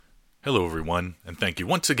Hello, everyone, and thank you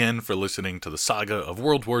once again for listening to the saga of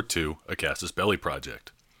World War II, a Casus Belli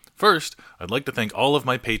project. First, I'd like to thank all of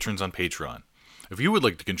my patrons on Patreon. If you would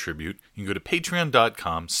like to contribute, you can go to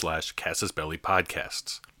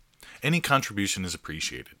patreon.com/CasusBelliPodcasts. Any contribution is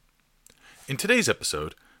appreciated. In today's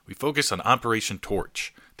episode, we focus on Operation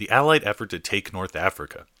Torch, the Allied effort to take North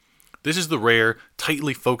Africa. This is the rare,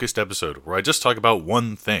 tightly focused episode where I just talk about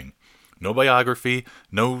one thing. No biography,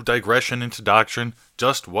 no digression into doctrine,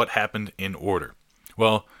 just what happened in order.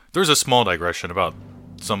 Well, there's a small digression about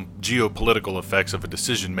some geopolitical effects of a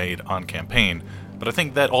decision made on campaign, but I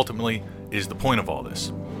think that ultimately is the point of all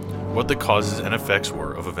this. What the causes and effects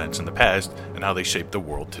were of events in the past, and how they shape the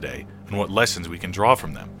world today, and what lessons we can draw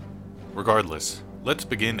from them. Regardless, let's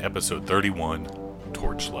begin episode 31,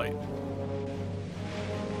 Torchlight.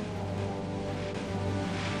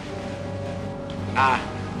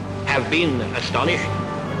 Have been astonished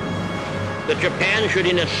that Japan should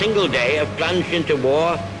in a single day have plunged into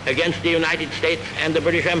war against the United States and the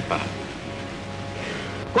British Empire.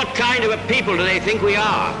 What kind of a people do they think we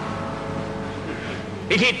are?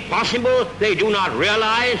 Is it possible they do not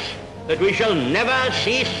realize that we shall never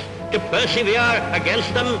cease to persevere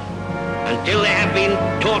against them until they have been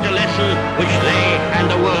taught a lesson which they and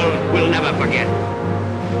the world will never forget?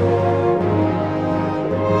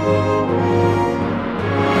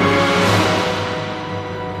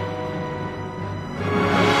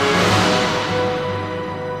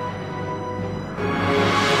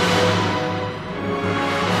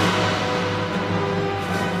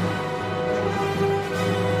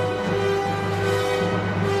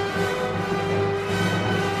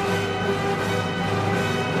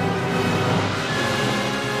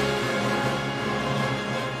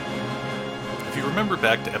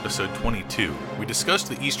 Back to episode 22, we discussed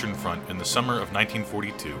the Eastern Front in the summer of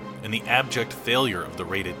 1942 and the abject failure of the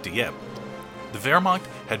raid at Dieppe. The Wehrmacht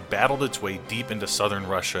had battled its way deep into southern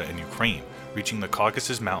Russia and Ukraine, reaching the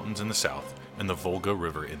Caucasus Mountains in the south and the Volga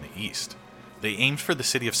River in the east. They aimed for the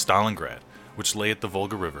city of Stalingrad, which lay at the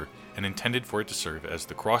Volga River, and intended for it to serve as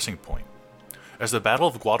the crossing point. As the Battle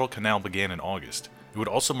of Guadalcanal began in August, it would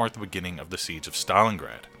also mark the beginning of the siege of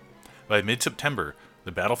Stalingrad. By mid-September,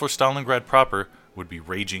 the battle for Stalingrad proper would be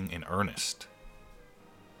raging in earnest.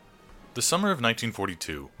 The summer of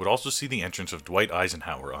 1942 would also see the entrance of Dwight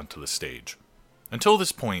Eisenhower onto the stage. Until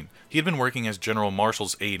this point, he had been working as General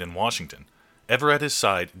Marshall's aide in Washington, ever at his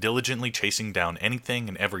side diligently chasing down anything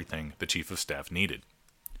and everything the Chief of Staff needed.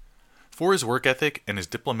 For his work ethic and his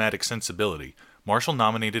diplomatic sensibility, Marshall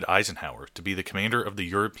nominated Eisenhower to be the commander of the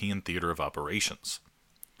European Theater of Operations.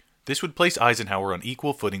 This would place Eisenhower on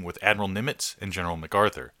equal footing with Admiral Nimitz and General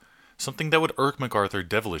MacArthur, something that would irk MacArthur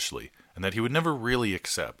devilishly, and that he would never really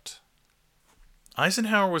accept.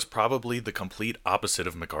 Eisenhower was probably the complete opposite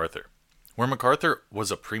of MacArthur. Where MacArthur was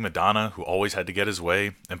a prima donna who always had to get his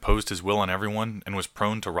way, imposed his will on everyone, and was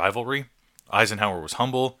prone to rivalry, Eisenhower was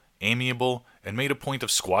humble, amiable, and made a point of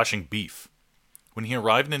squashing beef. When he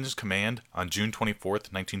arrived in his command on June 24,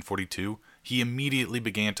 1942, he immediately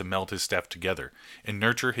began to meld his staff together and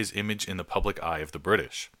nurture his image in the public eye of the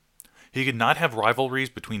British. He could not have rivalries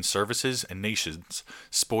between services and nations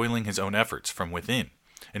spoiling his own efforts from within,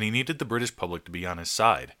 and he needed the British public to be on his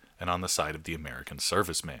side, and on the side of the American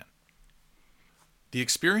serviceman. The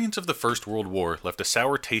experience of the First World War left a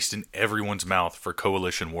sour taste in everyone's mouth for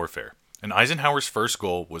coalition warfare, and Eisenhower's first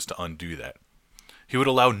goal was to undo that. He would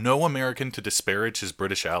allow no American to disparage his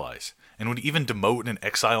British allies, and would even demote and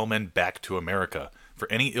exile men back to America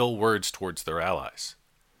for any ill words towards their allies.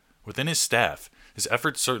 Within his staff, his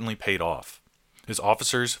efforts certainly paid off. His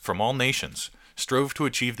officers, from all nations, strove to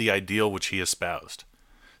achieve the ideal which he espoused.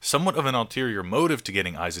 Somewhat of an ulterior motive to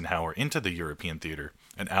getting Eisenhower into the European theater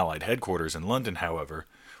and Allied headquarters in London, however,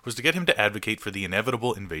 was to get him to advocate for the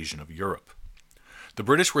inevitable invasion of Europe. The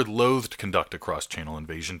British were loath to conduct a cross-channel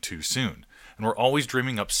invasion too soon, and were always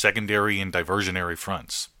dreaming up secondary and diversionary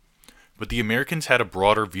fronts. But the Americans had a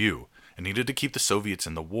broader view, and needed to keep the Soviets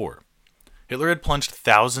in the war. Hitler had plunged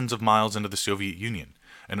thousands of miles into the Soviet Union,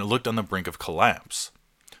 and it looked on the brink of collapse.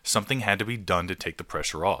 Something had to be done to take the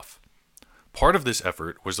pressure off. Part of this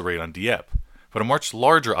effort was the raid on Dieppe, but a much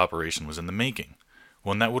larger operation was in the making,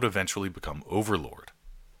 one that would eventually become Overlord.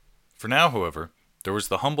 For now, however, there was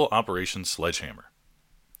the humble Operation Sledgehammer.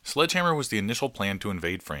 Sledgehammer was the initial plan to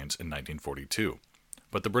invade France in 1942,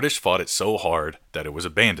 but the British fought it so hard that it was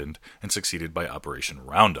abandoned and succeeded by Operation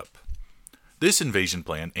Roundup. This invasion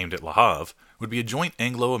plan, aimed at Le Havre, would be a joint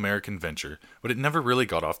Anglo-American venture, but it never really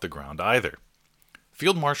got off the ground either.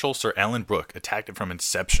 Field Marshal Sir Alan Brooke attacked it from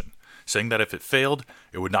inception, saying that if it failed,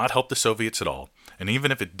 it would not help the Soviets at all, and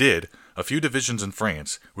even if it did, a few divisions in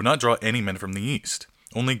France would not draw any men from the east,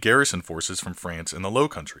 only garrison forces from France and the Low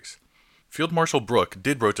Countries. Field Marshal Brooke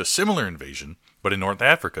did broach a similar invasion, but in North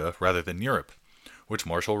Africa rather than Europe, which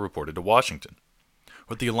Marshall reported to Washington.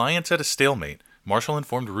 With the alliance at a stalemate, Marshall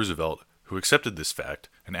informed Roosevelt, who accepted this fact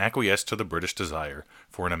and acquiesced to the British desire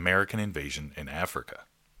for an American invasion in Africa.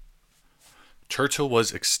 Churchill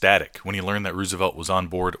was ecstatic when he learned that Roosevelt was on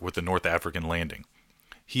board with the North African landing.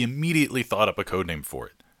 He immediately thought up a codename for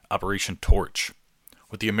it, Operation Torch.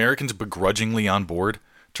 With the Americans begrudgingly on board,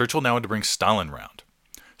 Churchill now had to bring Stalin round.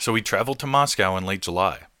 So he traveled to Moscow in late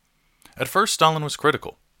July. At first, Stalin was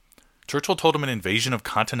critical. Churchill told him an invasion of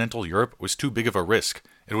continental Europe was too big of a risk.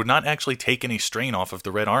 It would not actually take any strain off of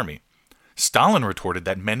the Red Army. Stalin retorted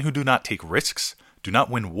that men who do not take risks do not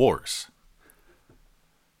win wars.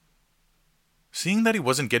 Seeing that he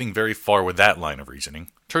wasn't getting very far with that line of reasoning,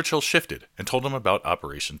 Churchill shifted and told him about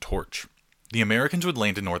Operation Torch. The Americans would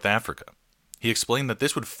land in North Africa. He explained that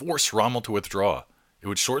this would force Rommel to withdraw. It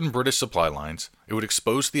would shorten British supply lines, it would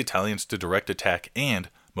expose the Italians to direct attack, and,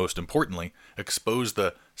 most importantly, expose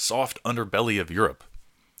the soft underbelly of Europe.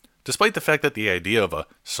 Despite the fact that the idea of a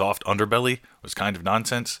soft underbelly was kind of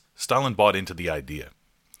nonsense, Stalin bought into the idea.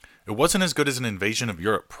 It wasn't as good as an invasion of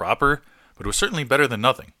Europe proper, but it was certainly better than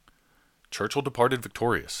nothing. Churchill departed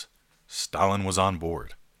victorious. Stalin was on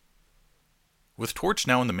board. With Torch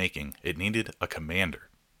now in the making, it needed a commander.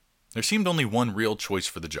 There seemed only one real choice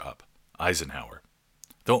for the job, Eisenhower.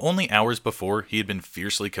 Though only hours before he had been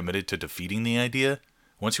fiercely committed to defeating the idea,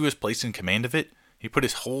 once he was placed in command of it, he put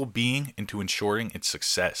his whole being into ensuring its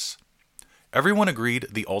success. Everyone agreed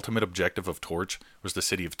the ultimate objective of Torch was the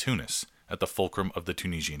city of Tunis, at the fulcrum of the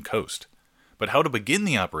Tunisian coast. But how to begin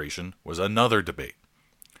the operation was another debate.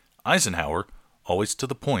 Eisenhower, always to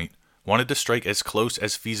the point, wanted to strike as close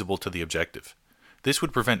as feasible to the objective. This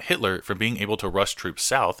would prevent Hitler from being able to rush troops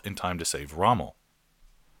south in time to save Rommel.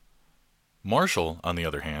 Marshall, on the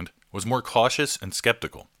other hand, was more cautious and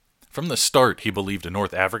skeptical. From the start, he believed a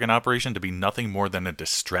North African operation to be nothing more than a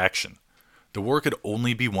distraction. The war could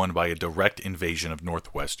only be won by a direct invasion of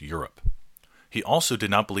Northwest Europe. He also did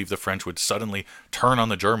not believe the French would suddenly turn on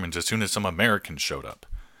the Germans as soon as some Americans showed up.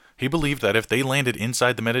 He believed that if they landed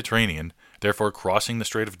inside the Mediterranean, therefore crossing the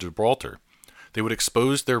Strait of Gibraltar, they would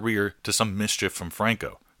expose their rear to some mischief from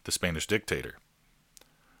Franco, the Spanish dictator.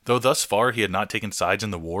 Though thus far he had not taken sides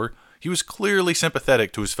in the war, he was clearly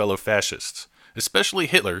sympathetic to his fellow fascists, especially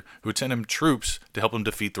Hitler, who had sent him troops to help him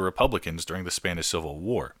defeat the Republicans during the Spanish Civil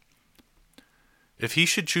War. If he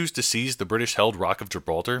should choose to seize the British-held Rock of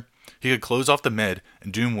Gibraltar, he could close off the Med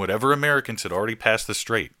and doom whatever Americans had already passed the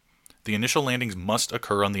strait. The initial landings must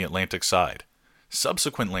occur on the Atlantic side.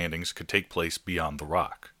 Subsequent landings could take place beyond the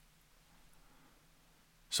Rock.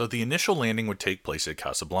 So the initial landing would take place at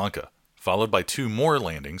Casablanca, followed by 2 more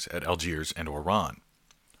landings at Algiers and Oran.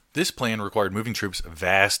 This plan required moving troops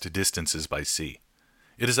vast distances by sea.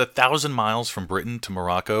 It is 1,000 miles from Britain to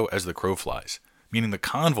Morocco as the crow flies, meaning the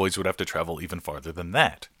convoys would have to travel even farther than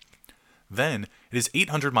that. Then, it is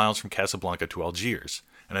 800 miles from Casablanca to Algiers,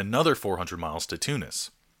 and another 400 miles to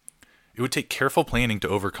Tunis. It would take careful planning to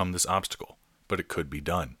overcome this obstacle, but it could be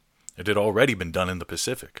done. It had already been done in the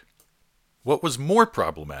Pacific. What was more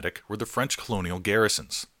problematic were the French colonial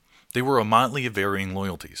garrisons. They were a motley of varying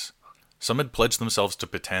loyalties. Some had pledged themselves to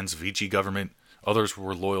Petain's Vichy government, others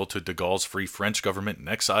were loyal to de Gaulle's Free French government in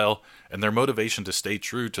exile, and their motivation to stay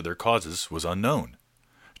true to their causes was unknown.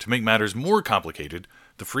 To make matters more complicated,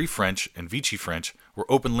 the Free French and Vichy French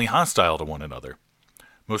were openly hostile to one another.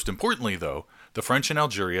 Most importantly, though, the French in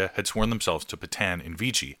Algeria had sworn themselves to Pétain and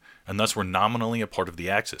Vichy, and thus were nominally a part of the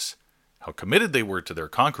Axis. How committed they were to their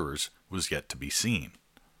conquerors was yet to be seen.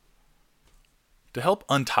 To help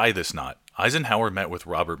untie this knot, Eisenhower met with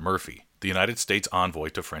Robert Murphy, the United States envoy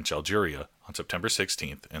to French Algeria, on September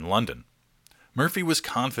 16th in London. Murphy was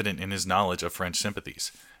confident in his knowledge of French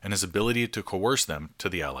sympathies and his ability to coerce them to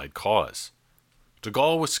the Allied cause. De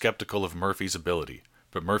Gaulle was skeptical of Murphy's ability,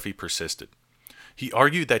 but Murphy persisted. He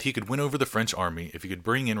argued that he could win over the French army if he could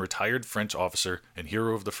bring in retired French officer and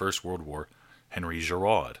hero of the First World War, Henry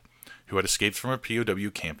Giraud, who had escaped from a POW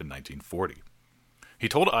camp in 1940. He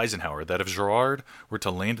told Eisenhower that if Giraud were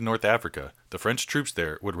to land in North Africa, the French troops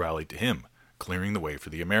there would rally to him, clearing the way for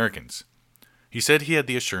the Americans. He said he had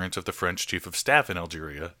the assurance of the French chief of staff in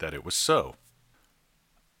Algeria that it was so.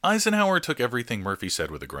 Eisenhower took everything Murphy said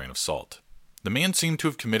with a grain of salt. The man seemed to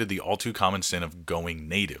have committed the all-too-common sin of going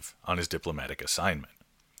native on his diplomatic assignment.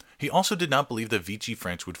 He also did not believe the Vichy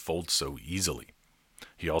French would fold so easily.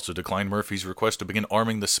 He also declined Murphy's request to begin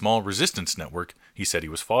arming the small resistance network he said he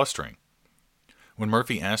was fostering. When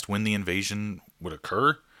Murphy asked when the invasion would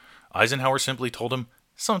occur, Eisenhower simply told him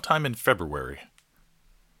sometime in February.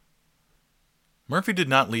 Murphy did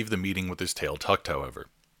not leave the meeting with his tail tucked, however.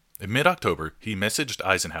 In mid-October, he messaged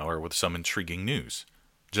Eisenhower with some intriguing news.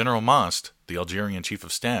 General Mast, the Algerian chief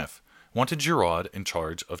of staff, wanted Giraud in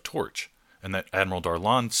charge of Torch, and that Admiral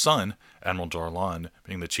Darlan's son, Admiral Darlan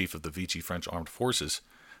being the chief of the Vichy French armed forces,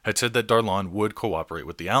 had said that Darlan would cooperate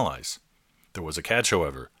with the Allies. There was a catch,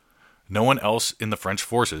 however. No one else in the French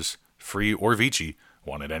forces, Free or Vichy,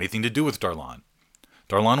 wanted anything to do with Darlan.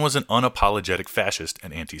 Darlan was an unapologetic fascist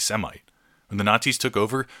and anti-Semite. When the Nazis took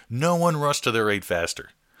over, no one rushed to their aid faster.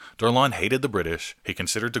 Darlan hated the British, he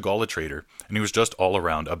considered de Gaulle a traitor, and he was just all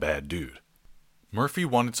around a bad dude. Murphy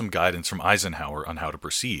wanted some guidance from Eisenhower on how to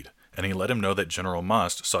proceed, and he let him know that General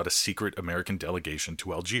Mast sought a secret American delegation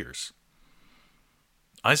to Algiers.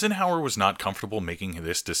 Eisenhower was not comfortable making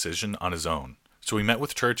this decision on his own, so he met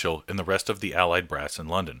with Churchill and the rest of the Allied brass in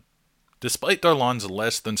London. Despite Darlan's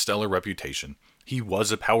less than stellar reputation, he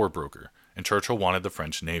was a power broker, and Churchill wanted the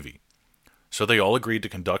French Navy. So they all agreed to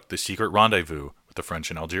conduct the secret rendezvous with the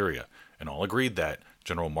French in Algeria, and all agreed that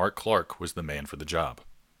General Mark Clark was the man for the job.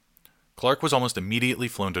 Clark was almost immediately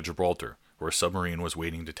flown to Gibraltar, where a submarine was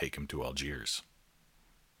waiting to take him to Algiers.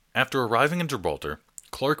 After arriving in Gibraltar,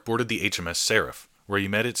 Clark boarded the HMS Seraph, where he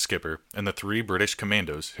met its skipper and the 3 British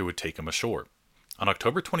commandos who would take him ashore. On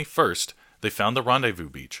October 21st, they found the rendezvous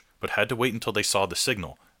beach, but had to wait until they saw the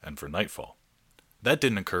signal and for nightfall. That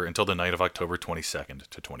didn't occur until the night of October 22nd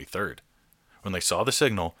to 23rd. When they saw the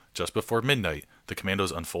signal, just before midnight, the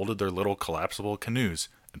commandos unfolded their little collapsible canoes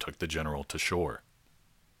and took the general to shore.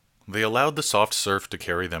 They allowed the soft surf to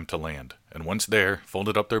carry them to land, and once there,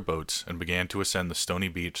 folded up their boats and began to ascend the stony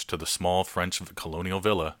beach to the small French colonial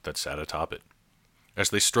villa that sat atop it.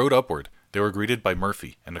 As they strode upward, they were greeted by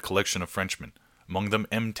Murphy and a collection of Frenchmen, among them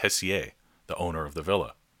M. Tessier, the owner of the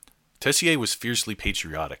villa. Tessier was fiercely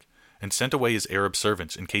patriotic, and sent away his Arab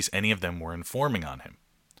servants in case any of them were informing on him.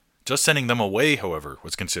 Just sending them away, however,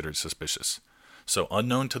 was considered suspicious, so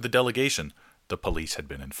unknown to the delegation, the police had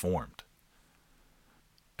been informed.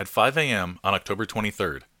 At 5 a.m. on October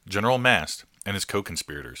 23rd, General Mast and his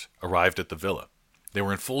co-conspirators arrived at the villa. They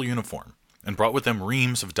were in full uniform, and brought with them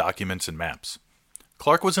reams of documents and maps.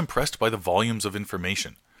 Clark was impressed by the volumes of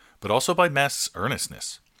information, but also by Mast's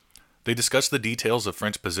earnestness. They discussed the details of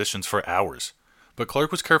French positions for hours, but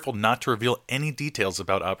Clark was careful not to reveal any details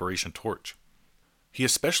about Operation Torch. He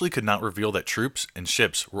especially could not reveal that troops and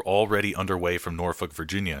ships were already underway from Norfolk,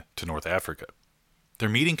 Virginia to North Africa. Their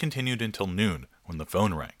meeting continued until noon when the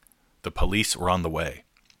phone rang. The police were on the way.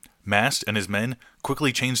 Mast and his men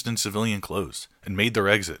quickly changed in civilian clothes and made their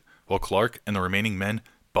exit, while Clark and the remaining men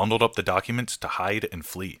bundled up the documents to hide and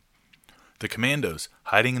flee. The commandos,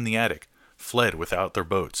 hiding in the attic, fled without their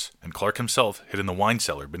boats, and Clark himself hid in the wine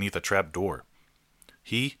cellar beneath a trap door.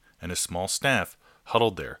 He and his small staff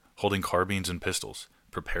huddled there, holding carbines and pistols,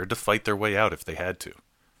 prepared to fight their way out if they had to.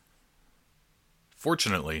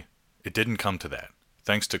 Fortunately, it didn't come to that,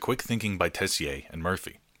 thanks to quick thinking by Tessier and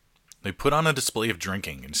Murphy. They put on a display of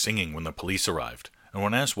drinking and singing when the police arrived, and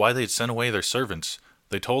when asked why they had sent away their servants,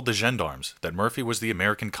 they told the gendarmes that Murphy was the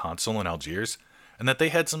American consul in Algiers, and that they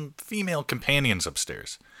had some female companions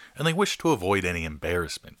upstairs, and they wished to avoid any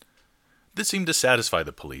embarrassment. This seemed to satisfy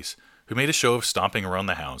the police, who made a show of stomping around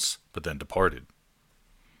the house, but then departed.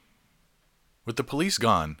 With the police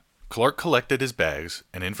gone, Clark collected his bags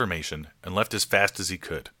and information and left as fast as he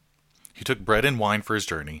could. He took bread and wine for his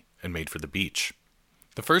journey and made for the beach.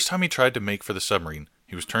 The first time he tried to make for the submarine,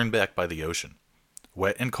 he was turned back by the ocean.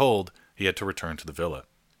 Wet and cold, he had to return to the villa.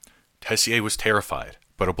 Tessier was terrified,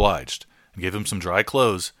 but obliged, and gave him some dry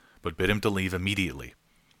clothes, but bid him to leave immediately.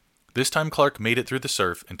 This time Clark made it through the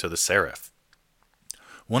surf into the Seraph.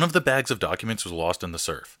 One of the bags of documents was lost in the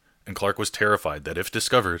surf, and Clark was terrified that if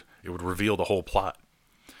discovered, it would reveal the whole plot.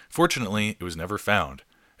 Fortunately, it was never found,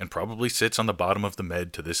 and probably sits on the bottom of the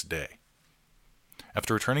Med to this day.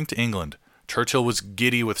 After returning to England, Churchill was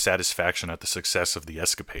giddy with satisfaction at the success of the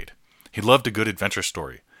escapade. He loved a good adventure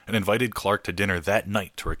story, and invited Clark to dinner that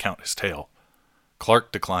night to recount his tale.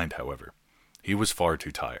 Clark declined, however. He was far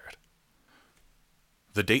too tired.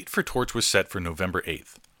 The date for Torch was set for November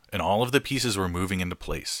 8th, and all of the pieces were moving into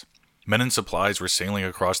place. Men and supplies were sailing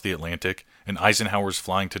across the Atlantic, and Eisenhower was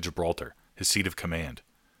flying to Gibraltar, his seat of command.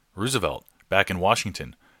 Roosevelt, back in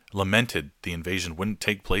Washington, lamented the invasion wouldn't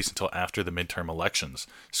take place until after the midterm elections,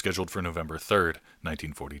 scheduled for November 3rd,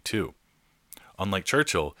 1942. Unlike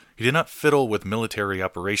Churchill, he did not fiddle with military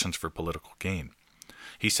operations for political gain.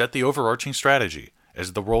 He set the overarching strategy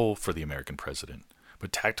as the role for the American president,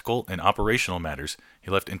 but tactical and operational matters he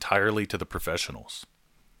left entirely to the professionals.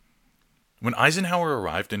 When Eisenhower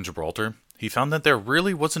arrived in Gibraltar, he found that there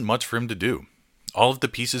really wasn't much for him to do. All of the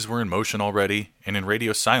pieces were in motion already and in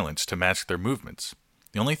radio silence to mask their movements.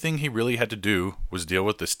 The only thing he really had to do was deal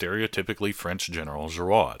with the stereotypically French General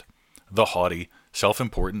Giraud. The haughty,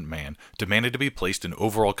 self-important man demanded to be placed in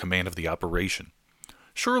overall command of the operation.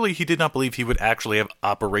 Surely he did not believe he would actually have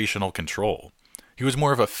operational control. He was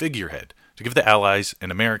more of a figurehead, to give the Allies,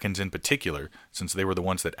 and Americans in particular, since they were the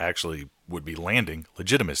ones that actually would be landing,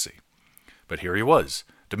 legitimacy. But here he was,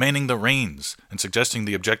 demanding the reins, and suggesting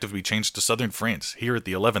the objective be changed to southern France, here at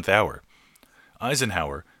the 11th hour.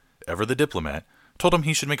 Eisenhower, ever the diplomat, told him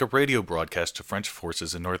he should make a radio broadcast to French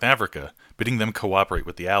forces in North Africa, bidding them cooperate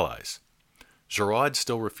with the Allies. Giraud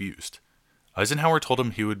still refused. Eisenhower told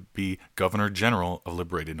him he would be Governor General of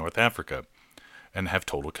liberated North Africa, and have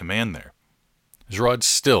total command there. Giraud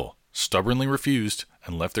still stubbornly refused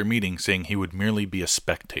and left their meeting saying he would merely be a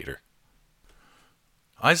spectator.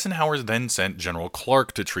 Eisenhower then sent General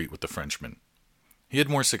Clark to treat with the Frenchman. He had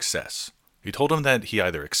more success. He told him that he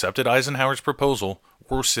either accepted Eisenhower's proposal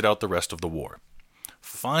or sit out the rest of the war.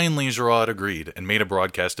 Finally, Giraud agreed and made a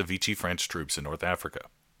broadcast to Vichy French troops in North Africa.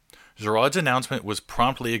 Giraud's announcement was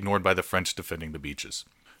promptly ignored by the French defending the beaches.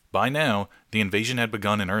 By now, the invasion had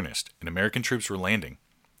begun in earnest, and American troops were landing.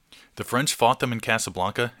 The French fought them in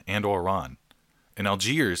Casablanca and Oran. In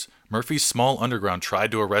Algiers, Murphy's small underground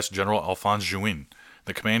tried to arrest General Alphonse Juin,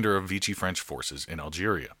 the commander of Vichy French forces in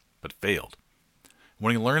Algeria, but failed.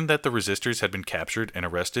 When he learned that the resistors had been captured and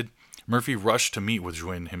arrested, Murphy rushed to meet with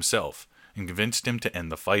Juin himself and convinced him to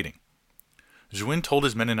end the fighting. Juin told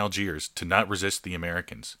his men in Algiers to not resist the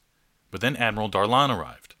Americans, but then Admiral Darlan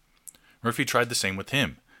arrived. Murphy tried the same with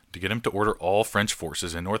him, to get him to order all French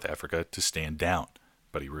forces in North Africa to stand down,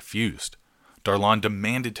 but he refused. Darlan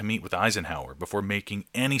demanded to meet with Eisenhower before making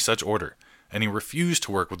any such order, and he refused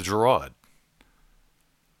to work with Giraud.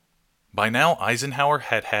 By now, Eisenhower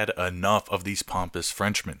had had enough of these pompous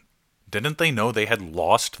Frenchmen. Didn't they know they had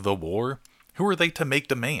lost the war? Who were they to make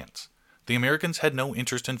demands? The Americans had no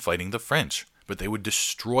interest in fighting the French, but they would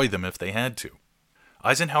destroy them if they had to.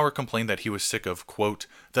 Eisenhower complained that he was sick of, quote,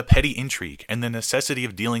 the petty intrigue and the necessity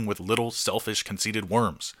of dealing with little, selfish, conceited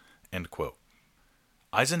worms, end quote.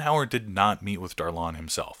 Eisenhower did not meet with Darlan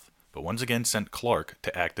himself, but once again sent Clark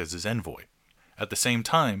to act as his envoy. At the same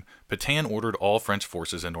time, Pétain ordered all French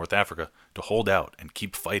forces in North Africa to hold out and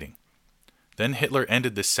keep fighting. Then Hitler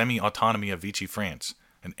ended the semi-autonomy of Vichy France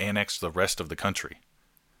and annexed the rest of the country.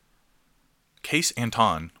 Case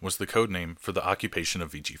Anton was the code name for the occupation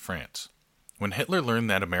of Vichy France. When Hitler learned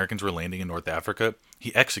that Americans were landing in North Africa,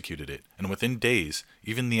 he executed it, and within days,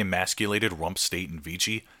 even the emasculated rump state in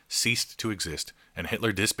Vichy ceased to exist, and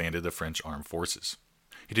Hitler disbanded the French armed forces.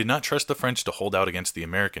 He did not trust the French to hold out against the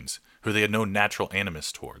Americans, who they had no natural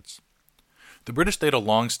animus towards. The British they had a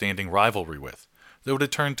long-standing rivalry with, though it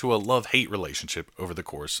had turned to a love-hate relationship over the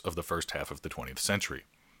course of the first half of the 20th century.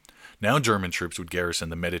 Now German troops would garrison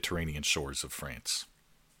the Mediterranean shores of France.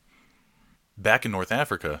 Back in North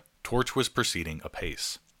Africa, Torch was proceeding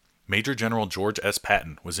apace. Major General George S.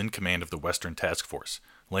 Patton was in command of the Western Task Force,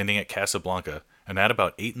 landing at Casablanca, and at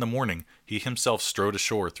about 8 a.m, he himself strode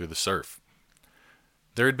ashore through the surf.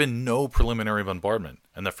 There had been no preliminary bombardment,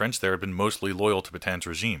 and the French there had been mostly loyal to Petain's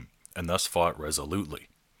regime, and thus fought resolutely.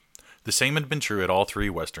 The same had been true at all 3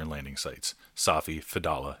 Western landing sites, Safi,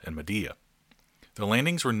 Fadala, and Mahdia. The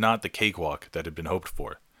landings were not the cakewalk that had been hoped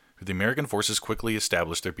for, but the American forces quickly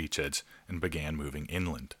established their beachheads and began moving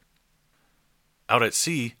inland. Out at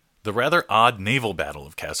sea, the rather odd naval battle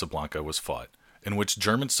of Casablanca was fought, in which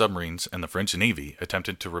German submarines and the French Navy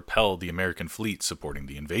attempted to repel the American fleet supporting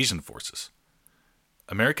the invasion forces.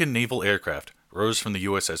 American naval aircraft rose from the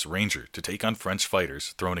USS Ranger to take on French fighters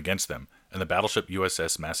thrown against them, and the battleship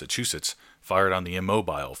USS Massachusetts fired on the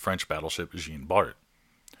immobile French battleship Jean Bart.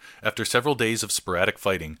 After several days of sporadic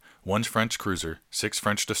fighting, 1 French cruiser, 6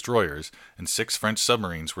 French destroyers, and 6 French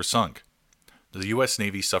submarines were sunk. The U.S.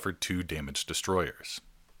 Navy suffered 2 damaged destroyers.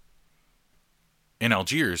 In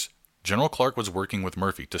Algiers, General Clark was working with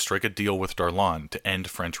Murphy to strike a deal with Darlan to end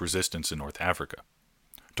French resistance in North Africa.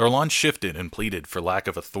 Darlan shifted and pleaded for lack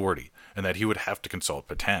of authority and that he would have to consult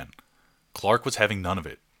Pétain. Clark was having none of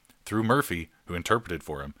it. Through Murphy, who interpreted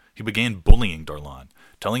for him, he began bullying Darlan,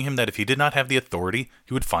 telling him that if he did not have the authority,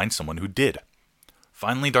 he would find someone who did.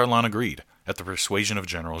 Finally, Darlan agreed, at the persuasion of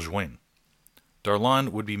General Juin. Darlan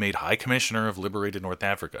would be made High Commissioner of liberated North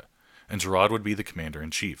Africa, and Giraud would be the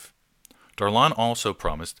Commander-in-Chief. Darlan also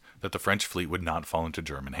promised that the French fleet would not fall into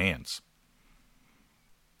German hands.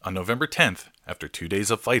 On November 10th, after 2 days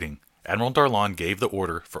of fighting, Admiral Darlan gave the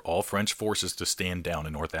order for all French forces to stand down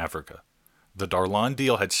in North Africa. The Darlan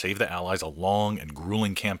deal had saved the Allies a long and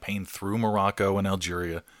grueling campaign through Morocco and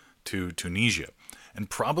Algeria to Tunisia, and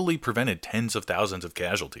probably prevented tens of thousands of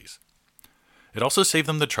casualties. It also saved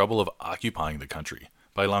them the trouble of occupying the country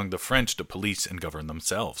by allowing the French to police and govern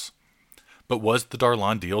themselves. But was the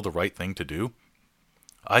Darlan deal the right thing to do?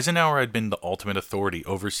 Eisenhower had been the ultimate authority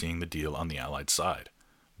overseeing the deal on the Allied side.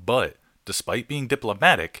 But, despite being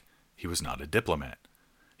diplomatic, he was not a diplomat.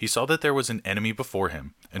 He saw that there was an enemy before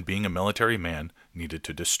him, and being a military man, needed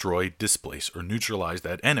to destroy, displace, or neutralize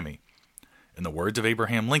that enemy. In the words of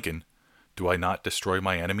Abraham Lincoln, "Do I not destroy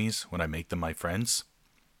my enemies when I make them my friends?"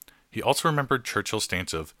 He also remembered Churchill's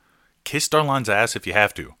stance of, "Kiss Darlan's ass if you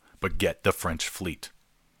have to, but get the French fleet."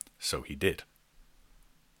 So he did.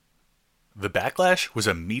 The backlash was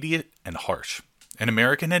immediate and harsh. An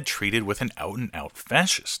American had treated with an out-and-out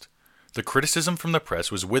fascist. The criticism from the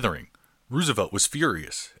press was withering. Roosevelt was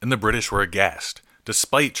furious, and the British were aghast,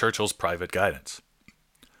 despite Churchill's private guidance.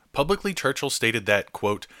 Publicly, Churchill stated that,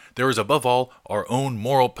 quote, "There is above all our own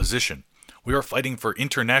moral position. We are fighting for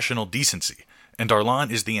international decency, and Darlan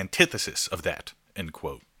is the antithesis of that," end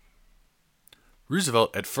quote.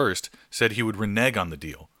 Roosevelt at first said he would renege on the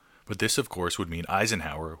deal, but this of course would mean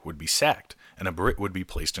Eisenhower would be sacked and a Brit would be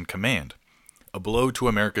placed in command, a blow to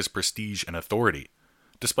America's prestige and authority.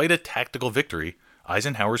 Despite a tactical victory,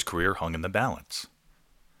 Eisenhower's career hung in the balance.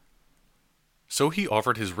 So he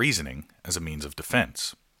offered his reasoning as a means of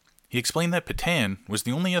defense. He explained that Pétain was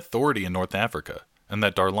the only authority in North Africa, and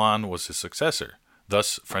that Darlan was his successor,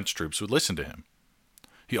 thus French troops would listen to him.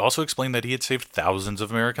 He also explained that he had saved thousands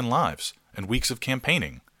of American lives and weeks of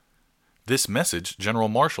campaigning. This message General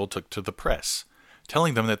Marshall took to the press,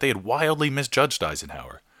 telling them that they had wildly misjudged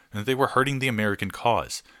Eisenhower, and that they were hurting the American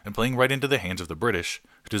cause and playing right into the hands of the British,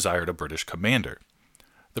 who desired a British commander.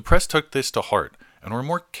 The press took this to heart and were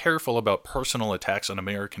more careful about personal attacks on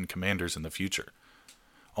American commanders in the future.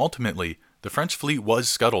 Ultimately, the French fleet was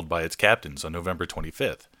scuttled by its captains on November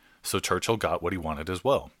 25th, so Churchill got what he wanted as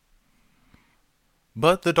well.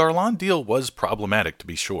 But the Darlan deal was problematic, to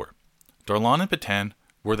be sure. Darlan and Pétain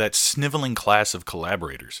were that sniveling class of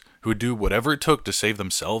collaborators who would do whatever it took to save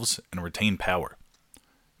themselves and retain power.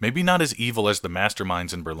 Maybe not as evil as the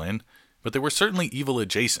masterminds in Berlin, but they were certainly evil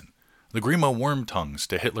adjacent, the Grima Wormtongues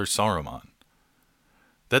to Hitler's Saruman.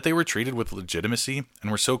 That they were treated with legitimacy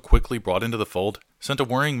and were so quickly brought into the fold sent a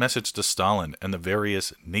worrying message to Stalin and the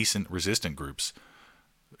various nascent resistant groups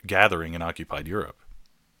gathering in occupied Europe.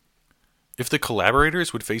 If the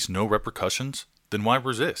collaborators would face no repercussions, then why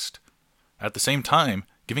resist? At the same time,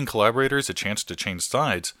 giving collaborators a chance to change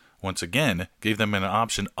sides once again gave them an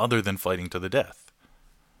option other than fighting to the death.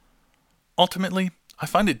 Ultimately, I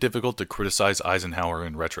find it difficult to criticize Eisenhower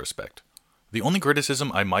in retrospect. The only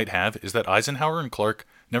criticism I might have is that Eisenhower and Clark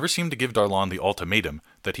never seemed to give Darlan the ultimatum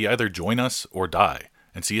that he either join us or die,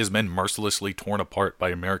 and see his men mercilessly torn apart by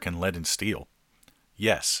American lead and steel.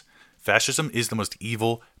 Yes, fascism is the most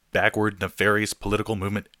evil, backward, nefarious political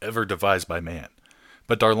movement ever devised by man.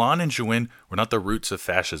 But Darlan and Juin were not the roots of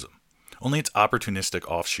fascism, only its opportunistic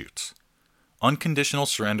offshoots. Unconditional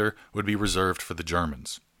surrender would be reserved for the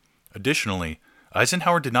Germans. Additionally,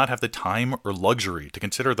 Eisenhower did not have the time or luxury to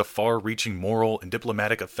consider the far-reaching moral and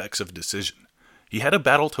diplomatic effects of a decision. He had a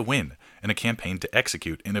battle to win and a campaign to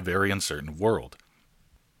execute in a very uncertain world.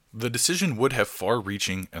 The decision would have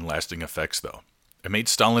far-reaching and lasting effects, though. It made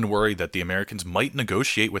Stalin worry that the Americans might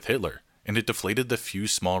negotiate with Hitler, and it deflated the few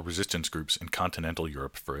small resistance groups in continental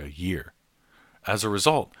Europe for a year. As a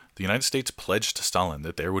result, the United States pledged to Stalin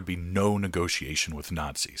that there would be no negotiation with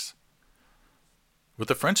Nazis. With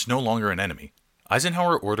the French no longer an enemy,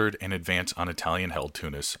 Eisenhower ordered an advance on Italian-held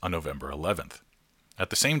Tunis on November 11th. At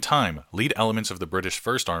the same time, lead elements of the British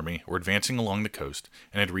First Army were advancing along the coast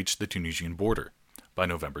and had reached the Tunisian border by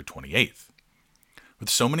November 28th. With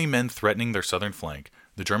so many men threatening their southern flank,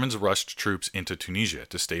 the Germans rushed troops into Tunisia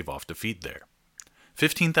to stave off defeat there.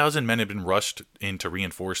 15,000 men had been rushed in to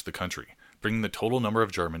reinforce the country, bringing the total number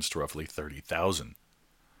of Germans to roughly 30,000.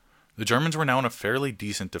 The Germans were now in a fairly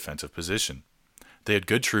decent defensive position. They had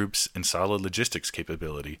good troops and solid logistics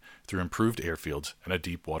capability through improved airfields and a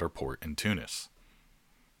deep water port in Tunis.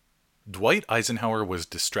 Dwight Eisenhower was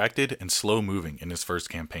distracted and slow-moving in his first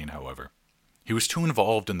campaign, however. He was too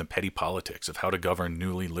involved in the petty politics of how to govern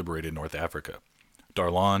newly liberated North Africa.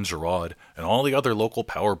 Darlan, Giraud, and all the other local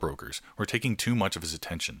power brokers were taking too much of his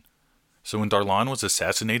attention. So when Darlan was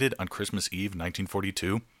assassinated on Christmas Eve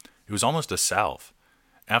 1942, it was almost a salve.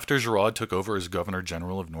 After Giraud took over as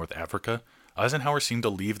Governor-General of North Africa, Eisenhower seemed to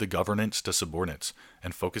leave the governance to subordinates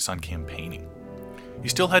and focus on campaigning. He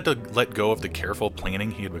still had to let go of the careful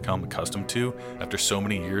planning he had become accustomed to after so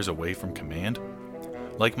many years away from command.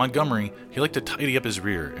 Like Montgomery, he liked to tidy up his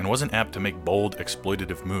rear and wasn't apt to make bold,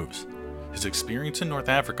 exploitative moves. his experience in North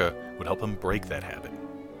Africa would help him break that habit.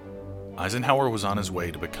 Eisenhower was on his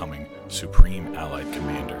way to becoming Supreme Allied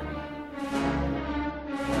Commander.